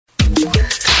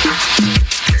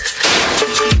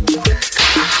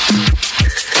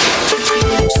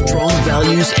Strong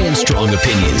values and strong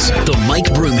opinions. The Mike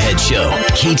Broomhead Show.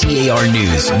 KTAR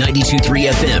News, 92.3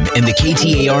 FM, and the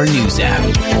KTAR News app.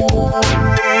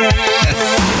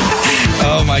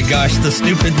 Oh my gosh, the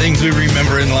stupid things we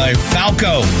remember in life.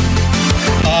 Falco.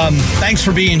 Thanks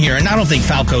for being here. And I don't think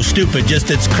Falco's stupid, just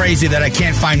it's crazy that I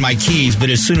can't find my keys. But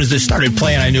as soon as this started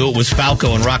playing, I knew it was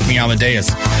Falco and Rock Me Amadeus.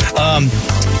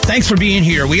 Thanks for being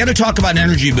here. We got to talk about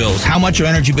energy bills. How much your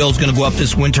energy bill is going to go up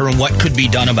this winter and what could be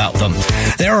done about them.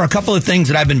 There are a couple of things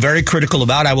that I've been very critical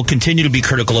about. I will continue to be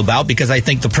critical about because I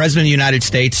think the President of the United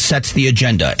States sets the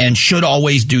agenda and should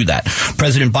always do that.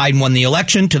 President Biden won the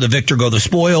election. To the victor go the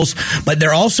spoils. But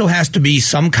there also has to be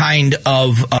some kind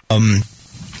of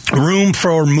room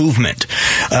for movement.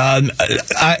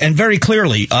 And very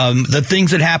clearly, the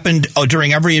things that happened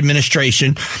during every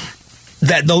administration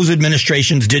that those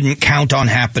administrations didn't count on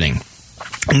happening.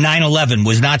 9/11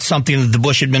 was not something that the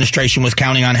Bush administration was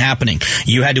counting on happening.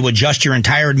 You had to adjust your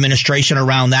entire administration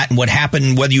around that and what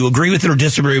happened, whether you agree with it or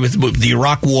disagree with the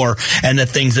Iraq War and the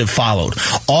things that followed.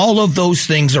 All of those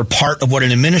things are part of what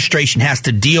an administration has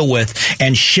to deal with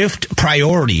and shift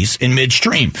priorities in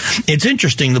midstream. It's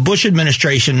interesting. The Bush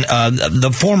administration,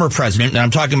 the former president, and I'm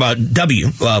talking about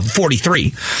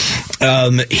 43,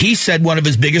 he said one of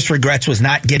his biggest regrets was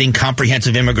not getting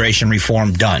comprehensive immigration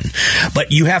reform done.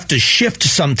 But you have to shift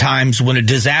sometimes when a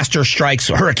disaster strikes,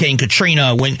 Hurricane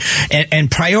Katrina,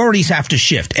 and priorities have to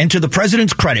shift. And to the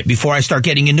president's credit, before I start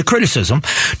getting into criticism,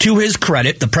 to his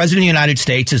credit, the president of the United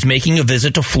States is making a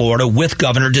visit to Florida with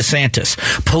Governor DeSantis.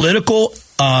 Political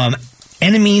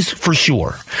enemies for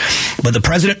sure. But the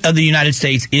president of the United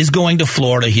States is going to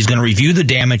Florida. He's going to review the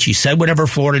damage. He said whatever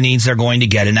Florida needs, they're going to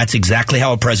get. And that's exactly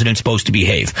how a president's supposed to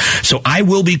behave. So I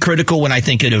will be critical when I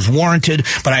think it is warranted,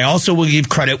 but I also will give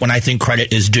credit when I think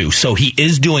credit is due. So he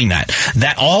is doing that.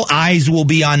 That all eyes will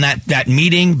be on that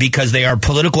meeting because they are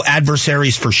political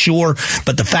adversaries for sure.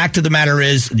 But the fact of the matter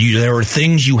is there are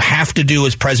things you have to do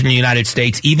as president of the United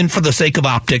States, even for the sake of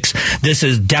optics. This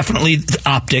is definitely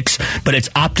optics, but it's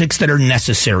optics that are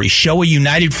necessary. Show a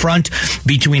united front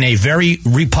between a very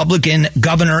Republican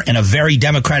governor and a very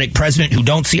Democratic president who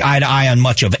don't see eye to eye on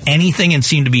much of anything and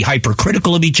seem to be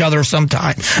hypercritical of each other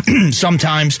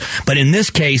sometimes. But in this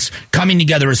case, coming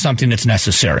together is something that's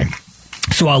necessary.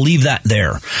 So I'll leave that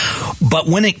there. But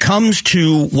when it comes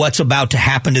to what's about to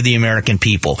happen to the American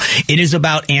people, it is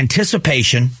about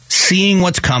anticipation, seeing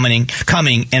what's coming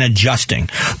and adjusting.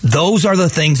 Those are the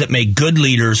things that make good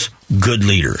leaders good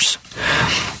leaders.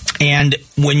 And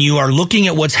when you are looking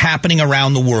at what's happening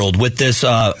around the world with this,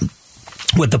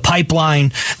 with the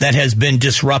pipeline that has been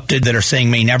disrupted that are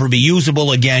saying may never be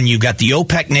usable again, you've got the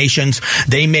OPEC nations.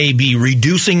 They may be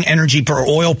reducing energy per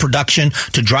oil production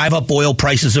to drive up oil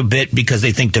prices a bit because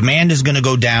they think demand is going to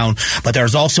go down. But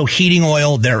there's also heating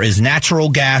oil. There is natural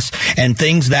gas and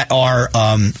things that are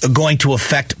going to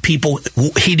affect people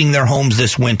heating their homes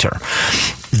this winter.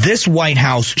 This White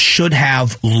House should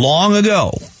have long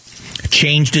ago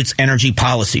changed its energy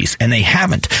policies, and they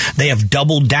haven't. They have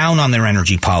doubled down on their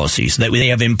energy policies. They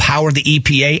have empowered the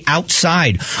EPA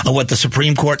outside of what the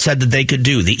Supreme Court said that they could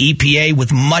do. The EPA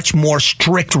with much more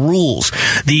strict rules.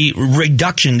 The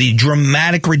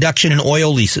dramatic reduction in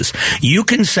oil leases. You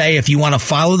can say, if you want to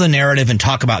follow the narrative and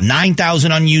talk about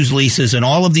 9,000 unused leases and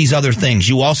all of these other things,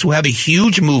 you also have a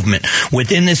huge movement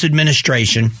within this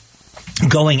administration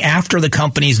going after the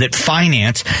companies that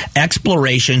finance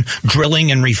exploration,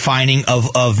 drilling, and refining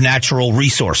of natural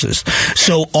resources.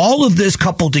 So all of this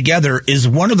coupled together is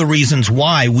one of the reasons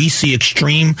why we see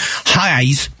extreme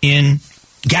highs in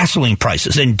gasoline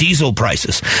prices and diesel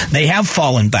prices. They have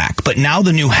fallen back, but now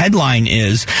the new headline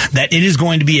is that it is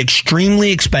going to be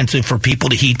extremely expensive for people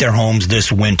to heat their homes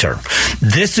this winter.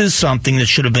 This is something that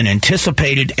should have been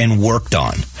anticipated and worked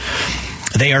on.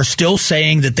 They are still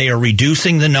saying that they are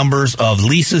reducing the numbers of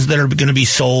leases that are going to be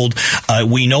sold.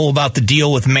 We know about the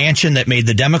deal with Manchin that made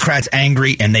the Democrats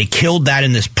angry, and they killed that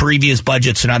in this previous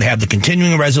budget. So now they have the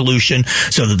continuing resolution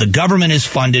so that the government is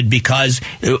funded because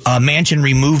Manchin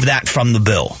removed that from the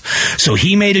bill. So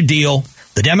he made a deal.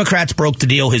 The Democrats broke the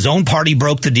deal. His own party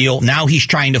broke the deal. Now he's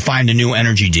trying to find a new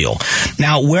energy deal.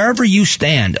 Now, wherever you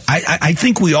stand, I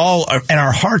think we all are, at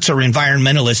our hearts are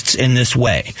environmentalists in this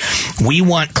way. We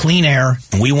want clean air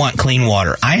and we want clean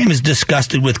water. I am as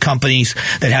disgusted with companies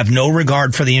that have no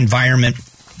regard for the environment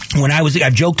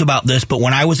I've joked about this, but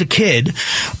when I was a kid,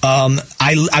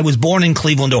 I was born in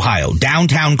Cleveland, Ohio.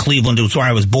 Downtown Cleveland was where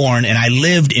I was born, and I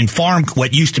lived in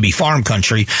what used to be farm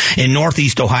country in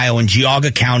northeast Ohio in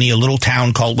Geauga County, a little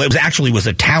town called, it was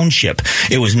a township.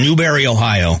 It was Newberry,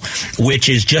 Ohio, which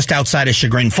is just outside of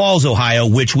Chagrin Falls, Ohio,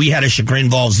 which we had a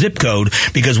Chagrin Falls zip code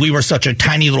because we were such a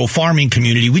tiny little farming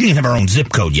community. We didn't have our own zip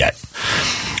code yet.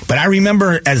 But I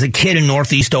remember as a kid in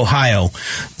northeast Ohio,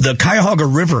 the Cuyahoga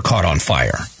River caught on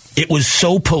fire. It was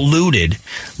so polluted,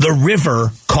 the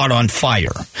river caught on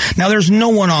fire. Now, there's no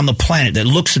one on the planet that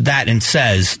looks at that and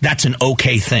says that's an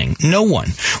okay thing. No one.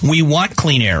 We want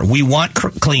clean air. We want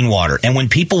clean water. And when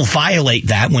people violate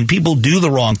that, when people do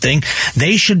the wrong thing,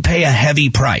 they should pay a heavy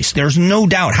price. There's no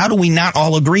doubt. How do we not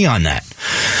all agree on that?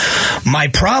 My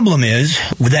problem is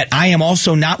that I am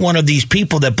also not one of these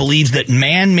people that believes that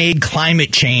man-made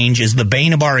climate change is the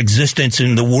bane of our existence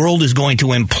and the world is going to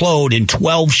implode in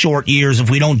 12 short years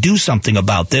if we don't do something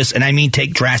about this, and I mean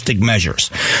take drastic measures.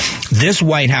 This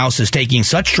White House is taking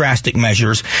such drastic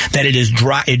measures that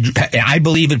I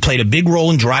believe it played a big role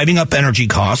in driving up energy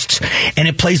costs, and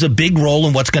it plays a big role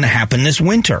in what's going to happen this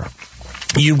winter.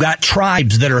 You've got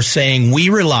tribes that are saying we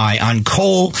rely on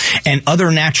coal and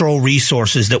other natural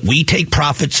resources that we take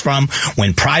profits from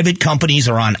when private companies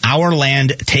are on our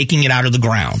land taking it out of the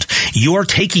ground. You're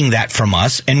taking that from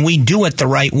us, and we do it the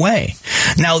right way.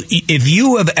 Now, if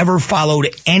you have ever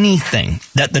followed anything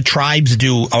that the tribes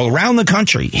do around the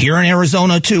country, here in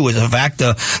Arizona too, is in fact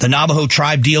the Navajo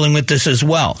tribe dealing with this as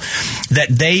well, that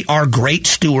they are great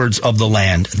stewards of the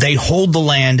land. They hold the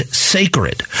land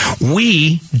sacred.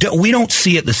 We don't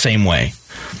see it the same way,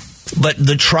 but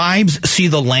the tribes see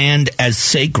the land as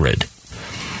sacred.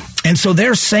 And so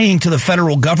they're saying to the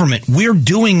federal government, we're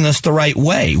doing this the right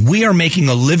way. We are making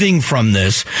a living from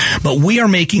this, but we are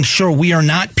making sure we are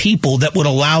not people that would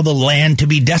allow the land to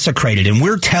be desecrated. And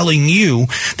we're telling you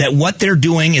that what they're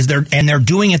doing is they're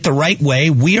doing it the right way.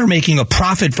 We are making a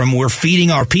profit from, we're feeding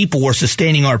our people, we're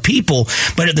sustaining our people,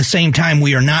 but at the same time,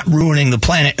 we are not ruining the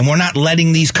planet, and we're not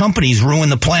letting these companies ruin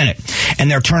the planet.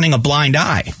 And they're turning a blind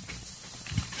eye.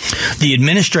 The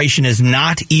administration is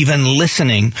not even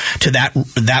listening to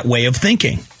that way of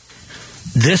thinking.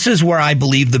 This is where I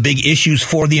believe the big issues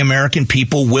for the American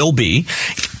people will be.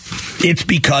 It's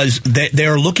because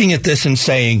they're looking at this and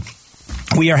saying,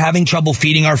 we are having trouble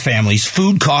feeding our families.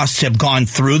 Food costs have gone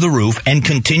through the roof and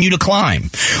continue to climb,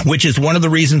 which is one of the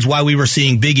reasons why we were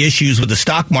seeing big issues with the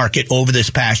stock market over this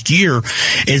past year,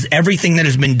 is everything that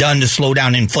has been done to slow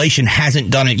down inflation hasn't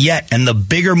done it yet. And the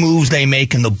bigger moves they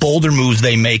make and the bolder moves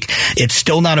they make, it's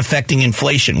still not affecting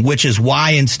inflation, which is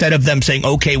why instead of them saying,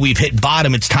 okay, we've hit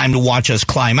bottom, it's time to watch us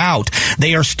climb out,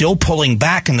 they are still pulling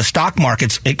back in the stock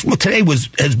markets. Today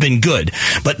has been good,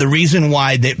 but the reason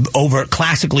why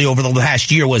classically over the past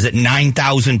year was at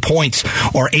 9,000 points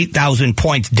or 8,000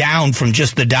 points down from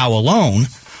just the Dow alone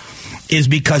is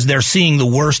because they're seeing the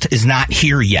worst is not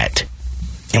here yet.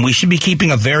 And we should be keeping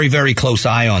a very, very close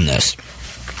eye on this.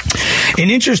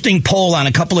 An interesting poll on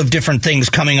a couple of different things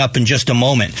coming up in just a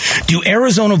moment. Do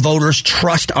Arizona voters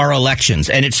trust our elections?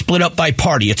 And it's split up by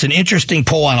party. It's an interesting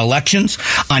poll on elections,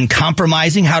 on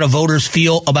compromising, how do voters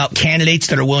feel about candidates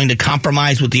that are willing to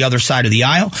compromise with the other side of the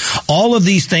aisle. All of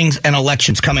these things and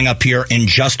elections coming up here in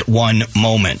just one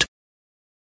moment.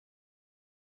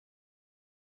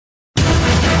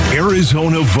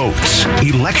 Arizona votes.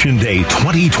 Election Day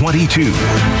 2022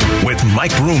 with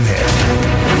Mike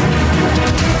Broomhead.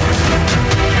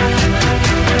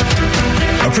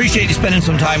 Appreciate you spending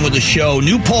some time with the show.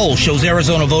 New poll shows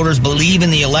Arizona voters believe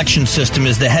in the election system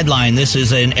is the headline. This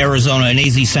is an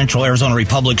AZ Central Arizona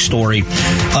Republic story.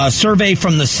 A survey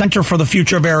from the Center for the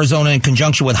Future of Arizona in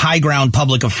conjunction with High Ground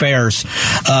Public Affairs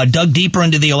dug deeper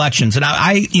into the elections. And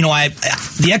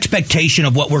the expectation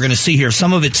of what we're going to see here,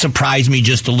 some of it surprised me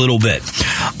just a little bit.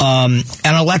 And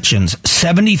elections,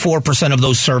 74% of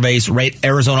those surveys rate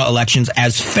Arizona elections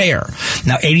as fair.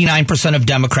 Now, 89% of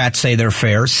Democrats say they're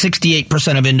fair,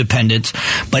 68% of independents,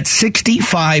 but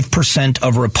 65%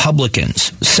 of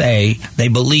Republicans say they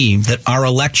believe that our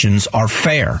elections are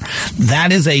fair.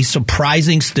 That is a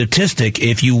surprising statistic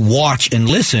if you watch and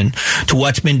listen to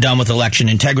what's been done with election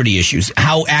integrity issues.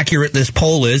 How accurate this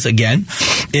poll is, again,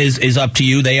 is up to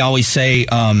you. They always say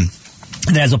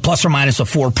it has a plus or minus of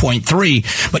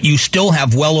 4.3, but you still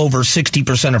have well over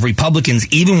 60% of Republicans,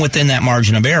 even within that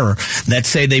margin of error, that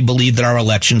say they believe that our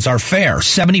elections are fair.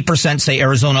 70% say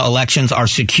Arizona elections are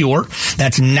secure.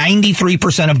 That's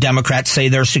 93% of Democrats say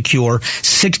they're secure,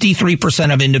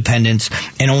 63% of independents,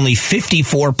 and only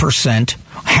 54%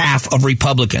 half of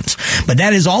Republicans. But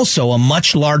that is also a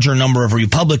much larger number of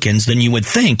Republicans than you would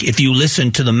think if you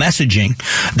listen to the messaging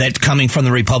that's coming from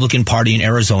the Republican Party in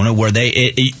Arizona, where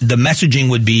the messaging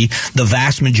would be the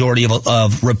vast majority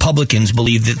of Republicans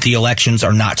believe that the elections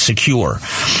are not secure.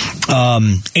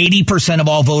 80% of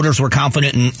all voters were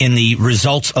confident in the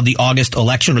results of the August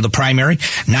election or the primary.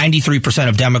 93%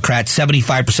 of Democrats,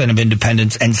 75% of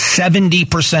independents, and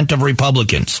 70% of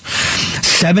Republicans.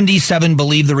 77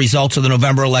 believe the results of the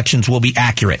November elections will be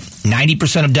accurate.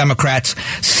 90% of Democrats,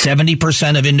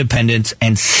 70% of independents,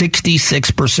 and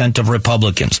 66% of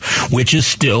Republicans, which is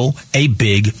still a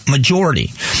big majority.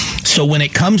 So when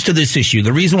it comes to this issue,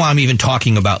 the reason why I'm even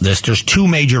talking about this, there's two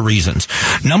major reasons.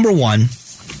 Number one,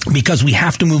 because we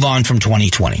have to move on from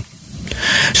 2020.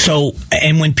 So,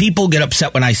 and when people get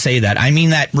upset when I say that, I mean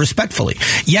that respectfully.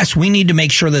 Yes, we need to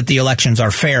make sure that the elections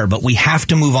are fair, but we have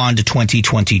to move on to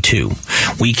 2022.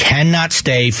 We cannot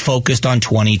stay focused on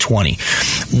 2020.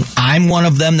 I'm one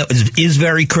of them that is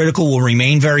very critical, will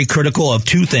remain very critical of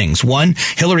two things. One,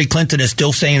 Hillary Clinton is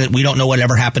still saying that we don't know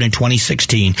whatever happened in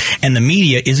 2016, and the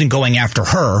media isn't going after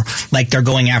her like they're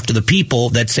going after the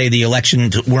people that say the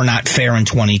elections were not fair in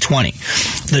 2020.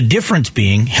 The difference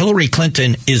being Hillary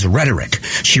Clinton is rhetoric.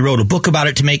 She wrote a book about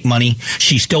it to make money.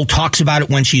 She still talks about it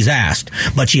when she's asked,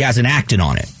 but she hasn't acted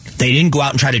on it. They didn't go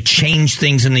out and try to change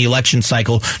things in the election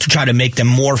cycle to try to make them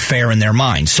more fair in their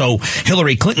mind. So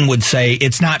Hillary Clinton would say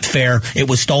it's not fair. It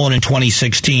was stolen in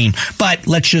 2016, but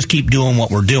let's just keep doing what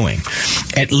we're doing.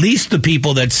 At least the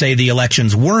people that say the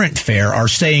elections weren't fair are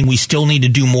saying we still need to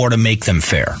do more to make them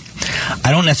fair.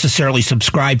 I don't necessarily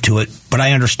subscribe to it, but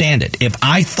I understand it. If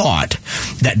I thought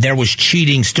that there was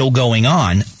cheating still going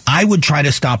on, I would try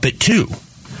to stop it too.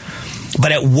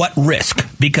 But at what risk?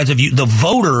 Because the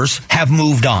voters have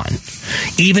moved on.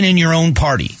 Even in your own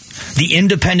party, the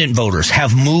independent voters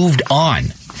have moved on.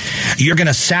 You're going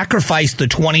to sacrifice the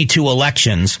 22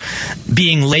 elections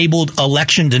being labeled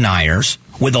election deniers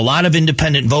with a lot of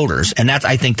independent voters, and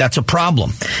I think that's a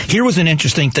problem. Here was an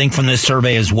interesting thing from this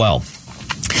survey as well.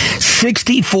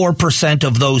 64%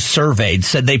 of those surveyed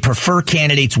said they prefer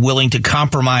candidates willing to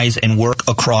compromise and work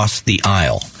across the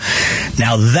aisle.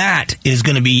 Now that is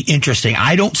going to be interesting.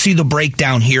 I don't see the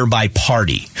breakdown here by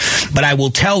party, but I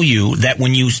will tell you that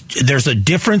there's a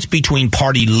difference between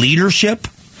party leadership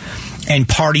and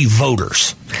party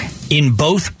voters in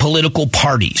both political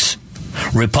parties.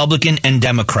 Republican and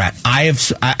Democrat.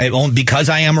 Because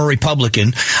I am a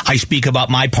Republican, I speak about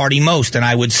my party most, and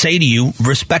I would say to you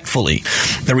respectfully,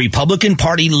 the Republican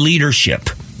Party leadership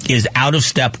is out of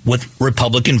step with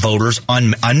Republican voters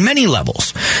on many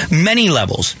levels. Many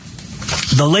levels.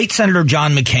 The late Senator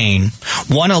John McCain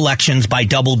won elections by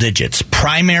double digits,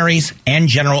 primaries and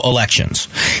general elections.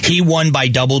 He won by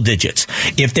double digits.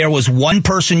 If there was one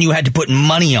person you had to put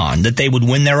money on that they would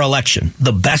win their election,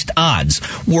 the best odds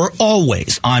were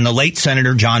always on the late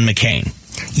Senator John McCain.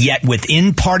 Yet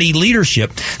within party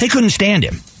leadership, they couldn't stand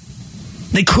him.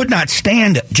 They could not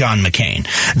stand John McCain.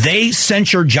 They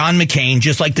censured John McCain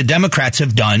just like the Democrats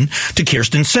have done to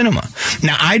Kyrsten Sinema.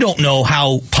 Now, I don't know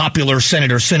how popular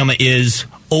Senator Sinema is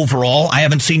overall. I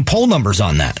haven't seen poll numbers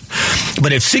on that.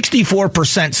 But if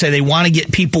 64% say they want to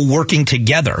get people working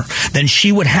together, then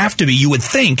you would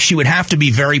think she would have to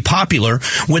be very popular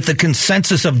with the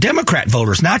consensus of Democrat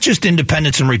voters, not just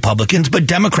independents and Republicans, but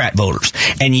Democrat voters.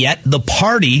 And yet the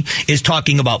party is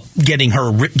talking about getting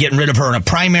rid of her in a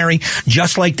primary,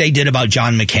 just like they did about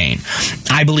John McCain.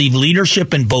 I believe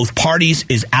leadership in both parties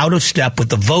is out of step with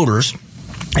the voters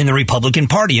in the Republican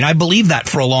Party. And I believe that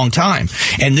for a long time.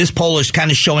 And this poll is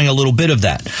kind of showing a little bit of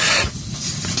that.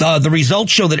 The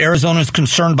results show that Arizona is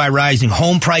concerned by rising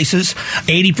home prices.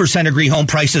 80% agree home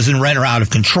prices and rent are out of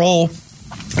control.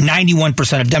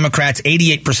 91% of Democrats,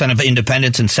 88% of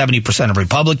independents, and 70% of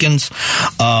Republicans.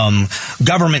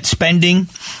 Government spending.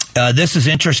 This is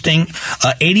interesting.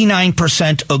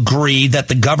 89% agree that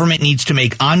the government needs to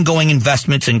make ongoing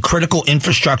investments in critical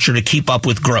infrastructure to keep up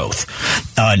with growth.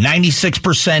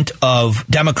 96% of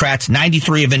Democrats,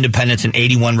 93% of independents, and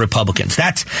 81% Republicans.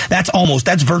 That's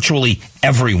virtually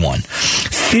everyone.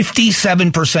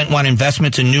 57% want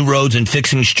investments in new roads and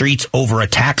fixing streets over a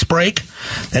tax break.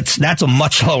 That's a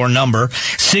much lower number.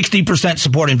 60%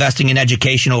 support investing in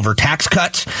education over tax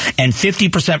cuts, and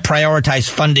 50% prioritize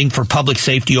funding for public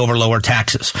safety over lower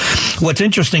taxes. What's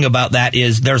interesting about that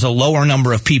is there's a lower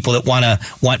number of people that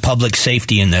want public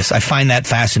safety in this. I find that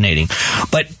fascinating.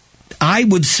 But I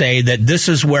would say that this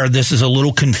is where this is a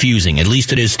little confusing, at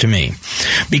least it is to me,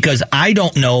 because I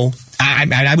don't know.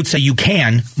 I would say you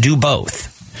can do both.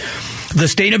 The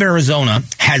state of Arizona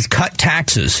has cut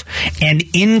taxes and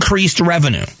increased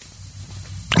revenue.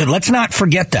 But let's not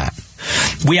forget that.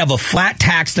 We have a flat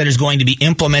tax that is going to be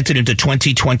implemented into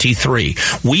 2023.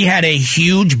 We had a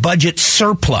huge budget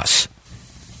surplus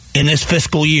in this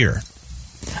fiscal year.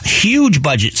 Huge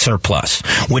budget surplus,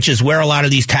 which is where a lot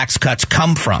of these tax cuts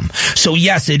come from. So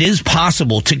yes, it is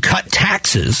possible to cut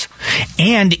taxes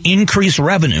and increase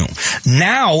revenue.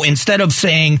 Now, instead of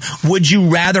saying, would you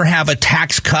rather have a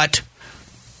tax cut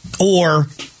or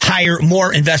higher,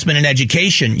 more investment in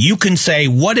education, you can say,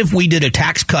 what if we did a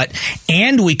tax cut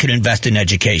and we could invest in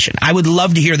education? I would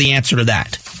love to hear the answer to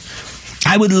that.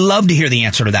 I would love to hear the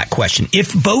answer to that question.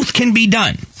 If both can be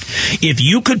done, if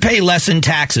you could pay less in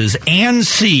taxes and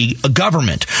see a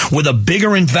government with a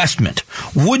bigger investment,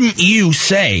 wouldn't you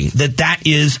say that that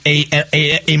is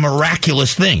a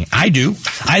miraculous thing? I do.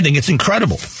 I think it's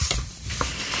incredible.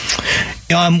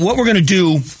 What we're going to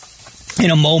do in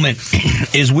a moment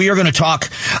is we are going to talk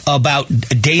about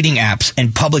dating apps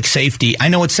and public safety. I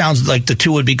know it sounds like the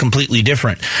two would be completely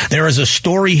different. There is a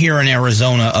story here in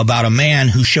Arizona about a man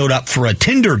who showed up for a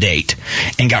Tinder date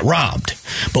and got robbed.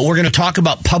 But we're going to talk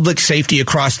about public safety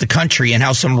across the country and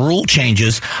how some rule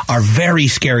changes are very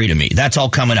scary to me. That's all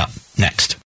coming up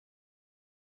next.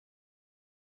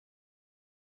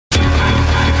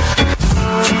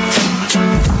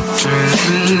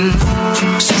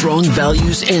 Strong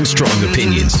values and strong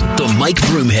opinions. The Mike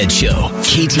Broomhead Show.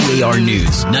 KTAR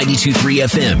News, 92.3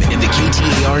 FM, and the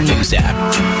KTAR News app.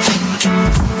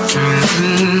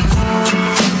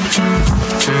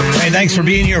 Hey, thanks for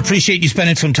being here. Appreciate you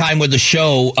spending some time with the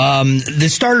show.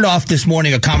 This started off this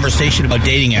morning a conversation about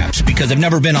dating apps because I've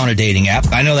never been on a dating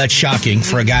app. I know that's shocking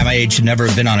for a guy my age to never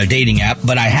have been on a dating app,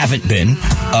 but I haven't been.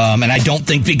 And I don't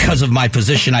think because of my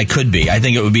position I could be. I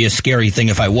think it would be a scary thing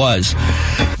if I was.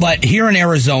 But here in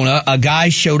Arizona, a guy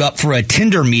showed up for a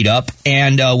Tinder meetup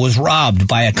and was robbed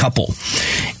by a couple.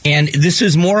 And this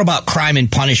is more about crime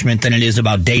and punishment than it is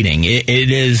about dating.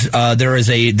 There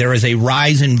is a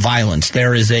rise in violence.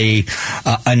 There is a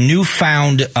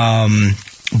newfound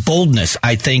boldness,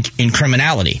 I think, in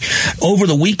criminality. Over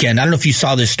the weekend, I don't know if you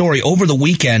saw this story. Over the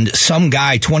weekend, some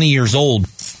guy, 20 years old,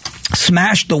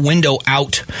 smashed the window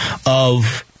out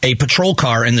of a patrol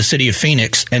car in the city of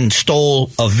Phoenix and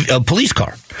stole a police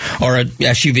car or a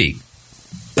SUV.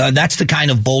 That's the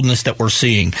kind of boldness that we're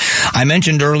seeing. I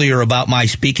mentioned earlier about my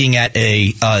speaking at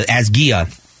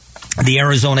ASGIA, the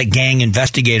Arizona Gang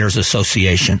Investigators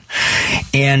Association.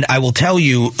 And I will tell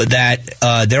you that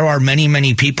there are many,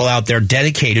 many people out there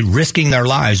dedicated, risking their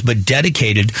lives, but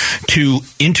dedicated to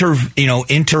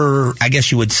I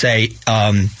guess you would say,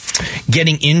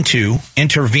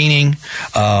 intervening,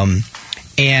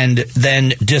 and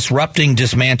then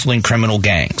dismantling criminal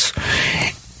gangs.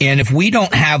 And if we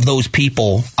don't have those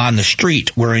people on the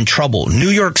street, we're in trouble. New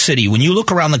York City, when you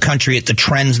look around the country at the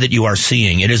trends that you are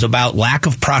seeing, it is about lack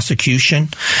of prosecution.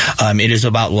 It is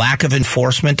about lack of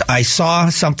enforcement. I saw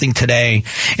something today,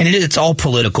 and it's all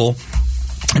political.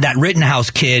 That Rittenhouse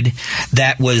kid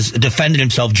that was defending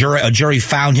himself, a jury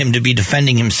found him to be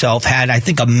defending himself, had, I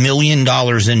think, $1 million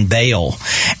in bail.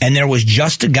 And there was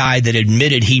just a guy that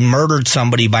admitted he murdered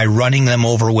somebody by running them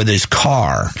over with his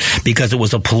car because it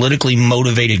was a politically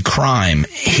motivated crime.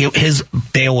 His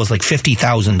bail was like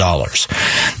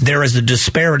 $50,000. There is a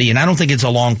disparity, and I don't think it's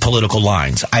along political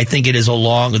lines. I think it is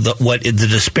along the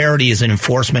disparity is in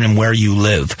enforcement and where you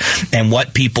live and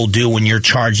what people do when you're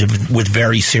charged with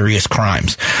very serious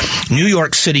crimes. New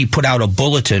York City put out a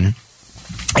bulletin,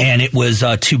 and it was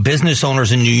to business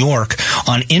owners in New York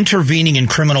on intervening in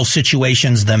criminal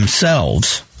situations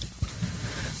themselves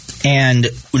and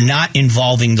not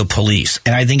involving the police.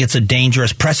 And I think it's a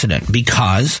dangerous precedent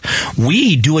because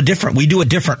we do it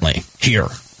differently here.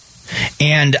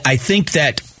 And I think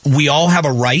that we all have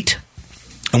a right,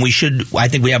 and I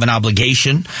think we have an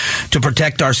obligation to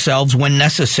protect ourselves when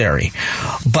necessary.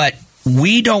 But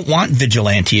we don't want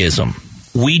vigilantism.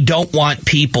 We don't want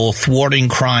people thwarting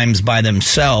crimes by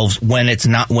themselves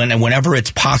whenever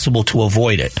it's possible to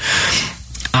avoid it.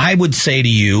 I would say to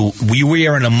you, we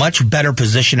are in a much better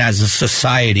position as a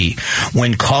society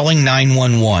when calling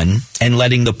 911 and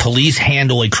letting the police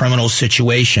handle a criminal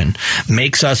situation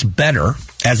makes us better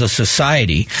as a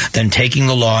society than taking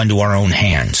the law into our own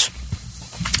hands.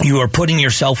 You are putting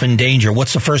yourself in danger.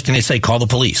 What's the first thing they say? Call the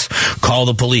police. Call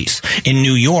the police. In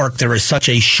New York, there is such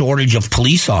a shortage of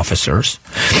police officers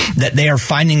that they are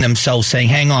finding themselves saying,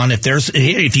 hang on,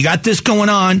 if you got this going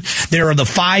on, there are the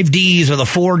 5 Ds or the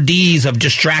 4 Ds of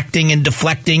distracting and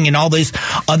deflecting and all this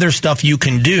other stuff you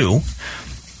can do.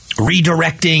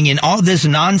 Redirecting and all this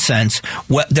nonsense.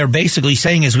 What they're basically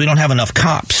saying is we don't have enough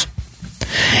cops.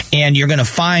 And you're going to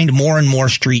find more and more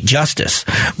street justice.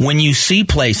 When you see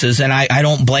places, and I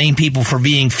don't blame people for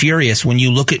being furious, when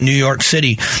you look at New York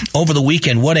City over the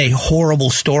weekend, what a horrible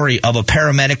story of a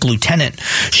paramedic lieutenant.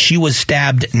 She was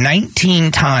stabbed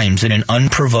 19 times in an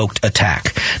unprovoked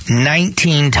attack.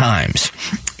 19 times.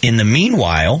 In the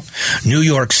meanwhile, New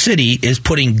York City is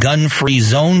putting gun-free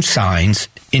zone signs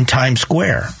in Times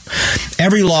Square.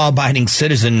 Every law-abiding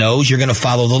citizen knows you're going to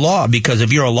follow the law, because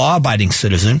if you're a law-abiding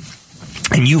citizen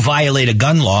and you violate a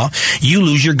gun law, you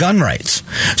lose your gun rights.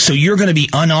 So you're going to be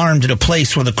unarmed at a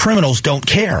place where the criminals don't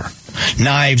care.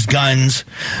 Knives, guns.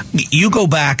 You go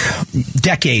back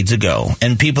decades ago,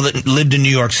 and people that lived in New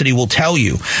York City will tell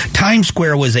you, Times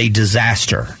Square was a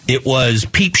disaster. It was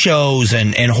peep shows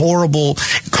and horrible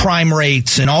crime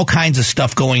rates and all kinds of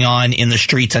stuff going on in the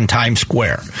streets in Times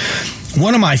Square.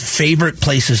 One of my favorite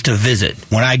places to visit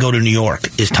when I go to New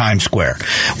York is Times Square.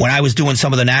 When I was doing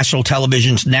some of the national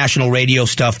television, national radio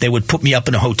stuff, they would put me up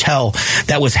in a hotel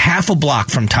that was half a block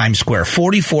from Times Square,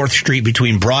 44th Street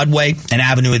between Broadway and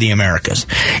Avenue of the Americas.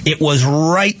 It was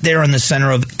right there in the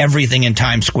center of everything in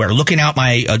Times Square. Looking out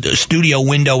my studio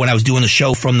window when I was doing the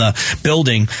show from the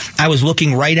building, I was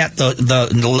looking right at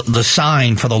the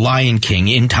sign for the Lion King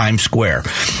in Times Square.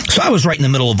 So I was right in the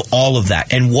middle of all of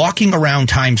that. And walking around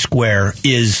Times Square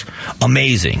is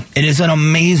amazing. It is an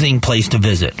amazing place to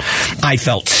visit. I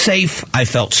felt safe. I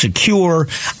felt secure.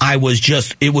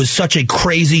 It was such a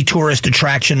crazy tourist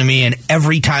attraction to me. And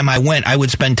every time I went, I would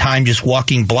spend time just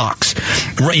walking blocks.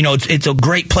 You know, it's a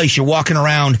great place. You're walking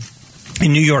around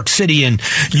in New York City, and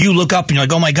you look up and you're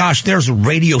like, oh my gosh, there's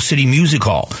Radio City Music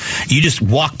Hall. You just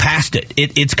walk past it.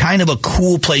 It's kind of a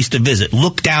cool place to visit.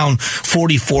 Look down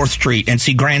 44th Street and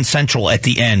see Grand Central at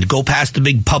the end. Go past the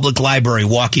big public library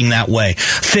walking that way.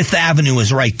 Fifth Avenue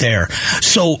is right there.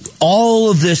 So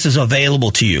all of this is available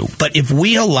to you. But if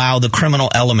we allow the criminal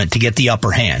element to get the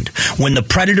upper hand, when the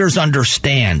predators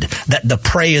understand that the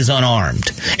prey is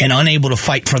unarmed and unable to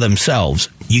fight for themselves,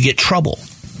 you get trouble.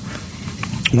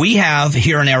 We have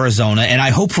here in Arizona, and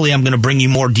hopefully I'm going to bring you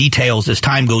more details as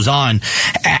time goes on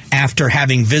after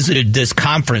having visited this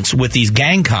conference with these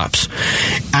gang cops.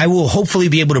 I will hopefully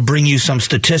be able to bring you some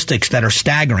statistics that are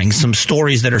staggering, some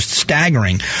stories that are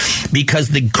staggering, because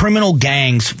the criminal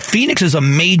gangs, Phoenix is a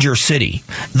major city.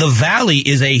 The Valley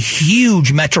is a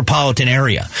huge metropolitan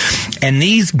area, and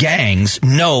these gangs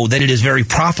know that it is very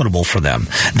profitable for them.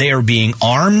 They are being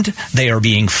armed. They are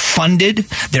being funded.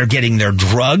 They're getting their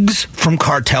drugs from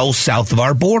cartels south of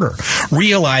our border,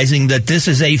 realizing that this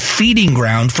is a feeding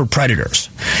ground for predators.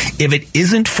 If it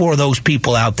isn't for those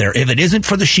people out there, if it isn't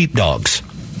for the sheepdogs,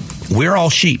 we're all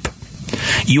sheep.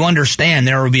 You understand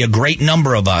there would be a great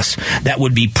number of us that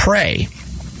would be prey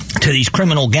to these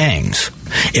criminal gangs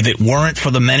if it weren't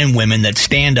for the men and women that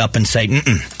stand up and say,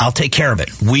 I'll take care of it.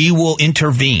 We will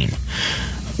intervene.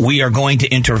 We are going to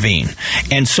intervene.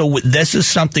 And so this is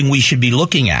something we should be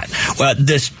looking at.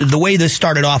 The way this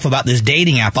started off about this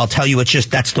dating app, I'll tell you,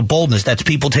 that's the boldness. That's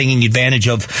people taking advantage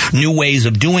of new ways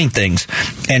of doing things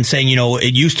and saying,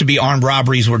 it used to be armed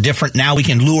robberies were different. Now we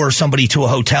can lure somebody to a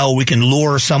hotel. We can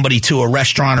lure somebody to a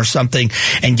restaurant or something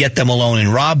and get them alone and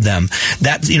rob them.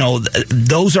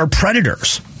 Those are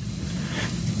predators.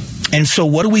 And so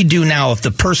what do we do now if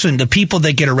the people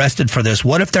that get arrested for this,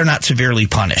 what if they're not severely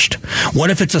punished?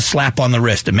 What if it's a slap on the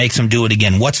wrist that makes them do it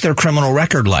again? What's their criminal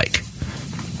record like?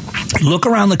 Look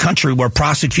around the country where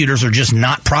prosecutors are just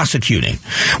not prosecuting,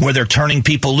 where they're turning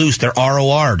people loose, they're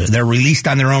ROR'd, they're released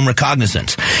on their own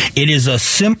recognizance. It is a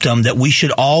symptom that we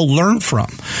should all learn from.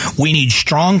 We need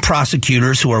strong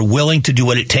prosecutors who are willing to do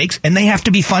what it takes, and they have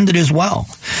to be funded as well.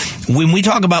 When we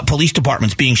talk about police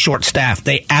departments being short-staffed,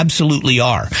 they absolutely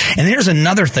are. And there's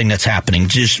another thing that's happening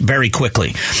just very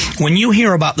quickly. When you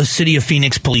hear about the City of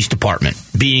Phoenix Police Department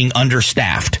being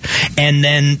understaffed, and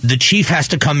then the chief has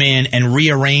to come in and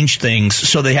rearrange things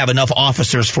so they have enough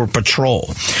officers for patrol.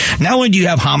 Not only do you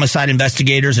have homicide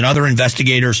investigators and other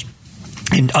investigators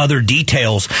and other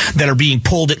details that are being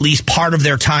pulled at least part of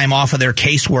their time off of their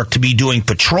casework to be doing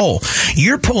patrol,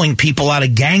 you're pulling people out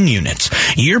of gang units.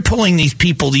 You're pulling these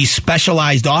people, these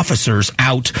specialized officers,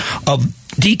 out of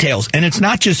details. And it's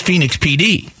not just Phoenix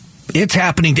PD. It's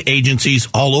happening to agencies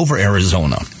all over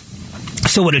Arizona.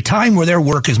 So at a time where their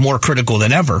work is more critical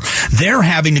than ever, they're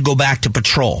having to go back to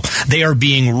patrol. They are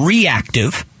being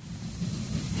reactive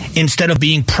instead of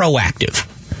being proactive.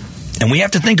 And we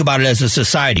have to think about it as a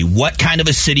society. What kind of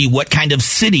a city, what kind of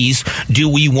cities do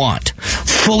we want?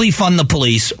 Fully fund the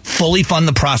police, fully fund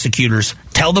the prosecutors,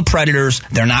 tell the predators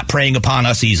they're not preying upon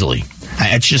us easily.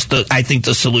 It's just, I think,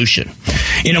 the solution.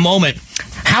 In a moment,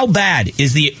 how bad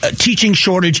is the teaching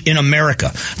shortage in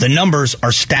America? The numbers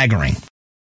are staggering.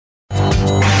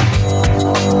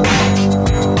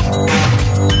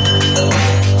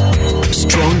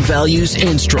 Strong values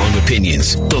and strong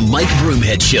opinions. The Mike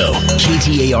Broomhead Show.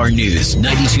 KTAR News,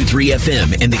 92.3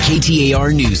 FM, and the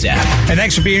KTAR News app. And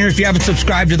thanks for being here. If you haven't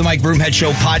subscribed to the Mike Broomhead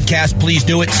Show podcast, please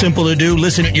do it. Simple to do.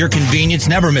 Listen at your convenience.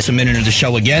 Never miss a minute of the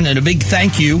show again. And a big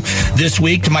thank you this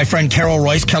week to my friend Carol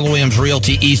Royce, Keller Williams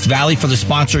Realty East Valley, for the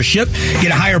sponsorship. Get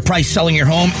a higher price selling your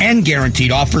home and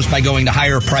guaranteed offers by going to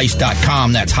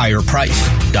higherprice.com. That's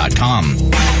higherprice.com.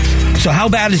 So how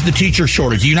bad is the teacher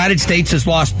shortage? The United States has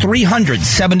lost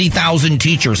 370,000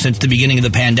 teachers since the beginning of the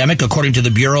pandemic, according to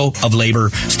the Bureau of Labor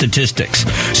Statistics.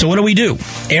 So what do?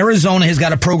 Arizona has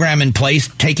got a program in place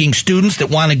taking students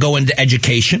that want to go into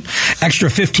education. Extra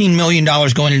 $15 million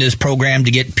going into this program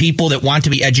to get people that want to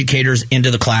be educators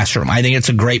into the classroom. I think it's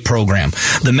a great program.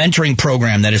 The mentoring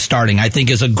program that is starting, I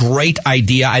think, is a great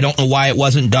idea. I don't know why it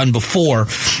wasn't done before.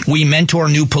 We mentor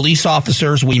new police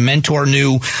officers. We mentor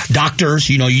new doctors.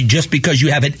 Just because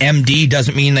you have an MD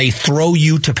doesn't mean they throw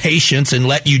you to patients and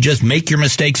let you just make your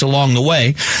mistakes along the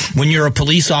way. When you're a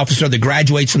police officer that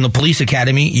graduates from the police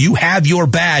academy, you have your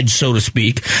badge, so to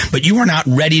speak, but you are not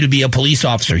ready to be a police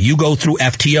officer. You go through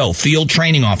FTO, field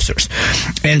training officers.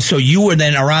 And so you are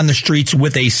then on the streets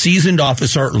with a seasoned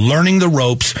officer, learning the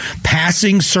ropes,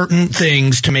 passing certain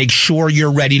things to make sure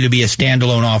you're ready to be a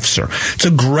standalone officer. It's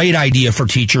a great idea for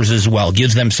teachers as well.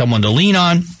 Gives them someone to lean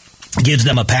on, gives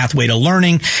them a pathway to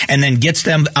learning, and then gets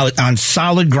them out on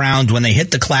solid ground when they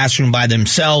hit the classroom by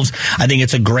themselves. I think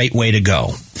it's a great way to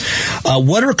go.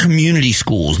 What are community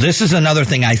schools? This is another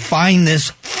thing. I find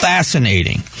this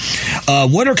fascinating.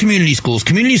 What are community schools?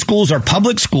 Community schools are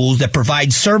public schools that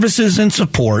provide services and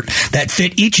support that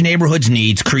fit each neighborhood's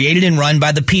needs, created and run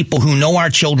by the people who know our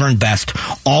children best,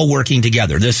 all working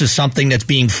together. This is something that's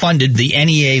being funded. The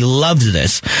NEA loves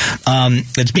this.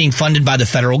 It's being funded by the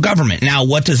federal government. Now,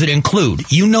 what does it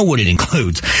include? You know what it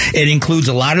includes. It includes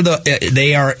a lot of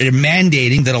they are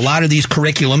mandating that a lot of these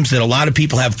curriculums that a lot of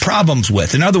people have problems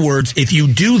with. In other words, if you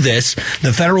do this,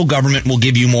 the federal government will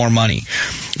give you more money.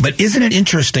 But isn't it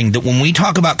interesting that when we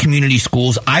talk about community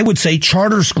schools, I would say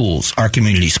charter schools are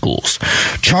community schools.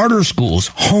 Charter schools,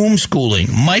 homeschooling,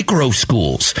 micro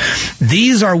schools.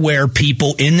 These are where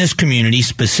people in this community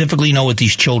specifically know what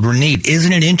these children need.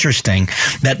 Isn't it interesting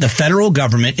that the federal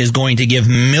government is going to give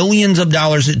millions of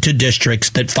dollars to districts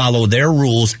that follow their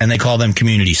rules, and they call them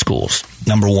community schools,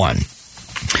 number one.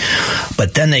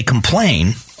 But then they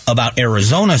complain about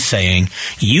Arizona saying,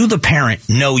 you, the parent,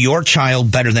 know your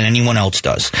child better than anyone else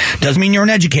does. Doesn't mean you're an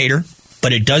educator,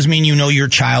 but it does mean you know your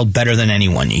child better than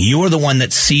anyone. You are the one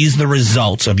that sees the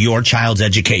results of your child's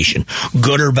education,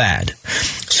 good or bad.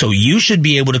 So you should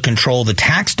be able to control the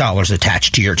tax dollars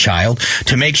attached to your child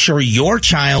to make sure your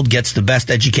child gets the best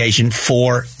education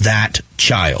for that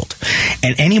child.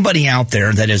 And anybody out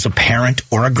there that is a parent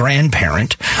or a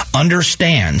grandparent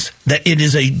understands that it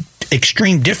is a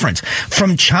extreme difference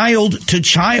from child to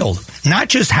child, not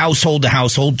just household to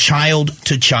household, child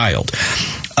to child.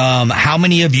 How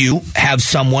many of you have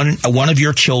one of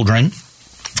your children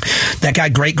that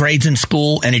got great grades in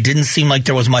school and it didn't seem like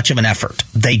there was much of an effort?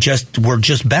 They just were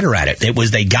just better at it.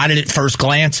 They got it at first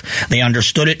glance. They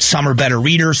understood it. Some are better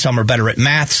readers. Some are better at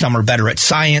math. Some are better at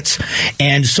science.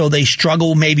 And so they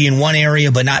struggle maybe in one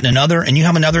area, but not in another. And you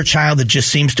have another child that just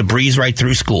seems to breeze right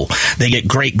through school. They get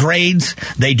great grades.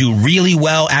 They do really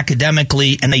well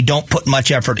academically, and they don't put much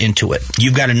effort into it.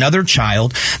 You've got another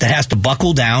child that has to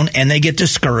buckle down, and they get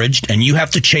discouraged, and you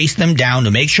have to chase them down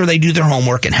to make sure they do their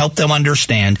homework and help them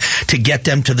understand to get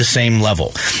them to the same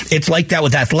level. It's like that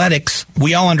with athletics.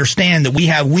 We all understand that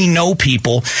we know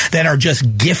people that are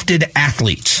just gifted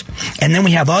athletes. And then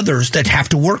we have others that have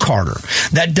to work harder.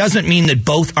 That doesn't mean that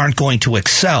both aren't going to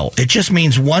excel. It just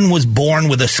means one was born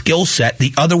with a skill set.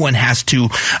 The other one has to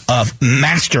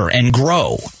master and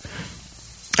grow.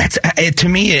 To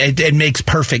me, it makes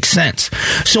perfect sense.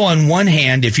 So on one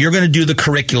hand, if you're going to do the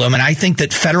curriculum, and I think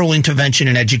that federal intervention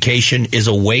in education is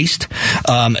a waste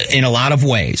in a lot of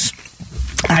ways.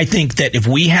 I think that if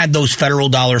we had those federal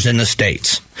dollars in the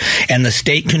states and the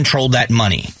state controlled that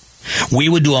money, we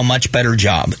would do a much better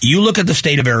job. You look at the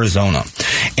state of Arizona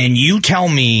and you tell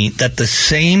me that the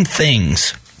same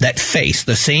things that face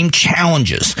the same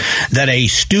challenges that a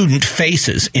student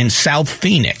faces in South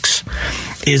Phoenix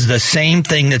is the same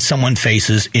thing that someone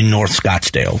faces in North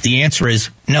Scottsdale. The answer is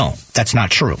no, that's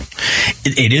not true.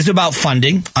 It is about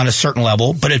funding on a certain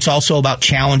level, but it's also about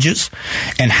challenges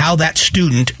and how that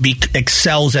student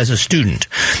excels as a student.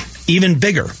 Even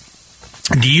bigger.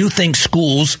 Do you think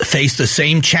schools face the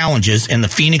same challenges in the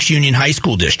Phoenix Union High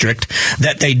School District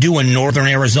that they do in northern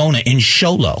Arizona, in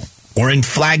Show Low, or in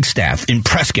Flagstaff, in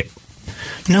Prescott?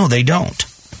 No, they don't.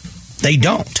 They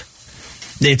don't.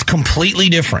 It's completely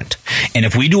different. And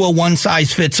if we do a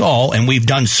one-size-fits-all, and we've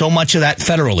done so much of that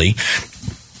federally,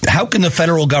 how can the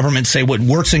federal government say what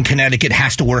works in Connecticut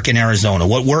has to work in Arizona?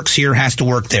 What works here has to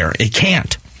work there? It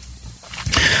can't.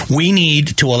 We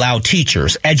need to allow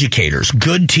teachers, educators,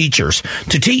 good teachers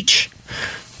to teach.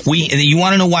 You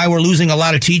want to know why we're losing a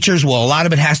lot of teachers? Well, a lot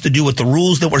of it has to do with the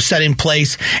rules that were set in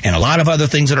place and a lot of other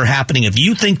things that are happening. If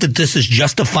you think that this is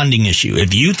just a funding issue,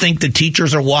 if you think that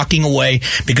teachers are walking away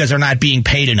because they're not being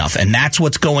paid enough, and that's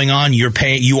what's going on,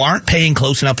 you aren't paying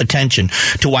close enough attention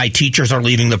to why teachers are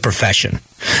leaving the profession.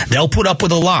 They'll put up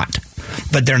with a lot,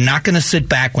 but they're not going to sit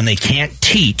back when they can't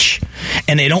teach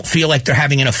and they don't feel like they're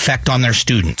having an effect on their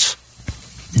students.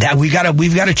 That we've got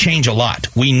to change a lot.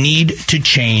 We need to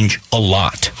change a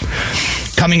lot.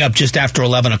 Coming up just after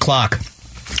 11 o'clock,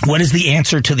 what is the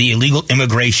answer to the illegal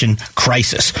immigration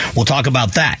crisis? We'll talk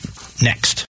about that next.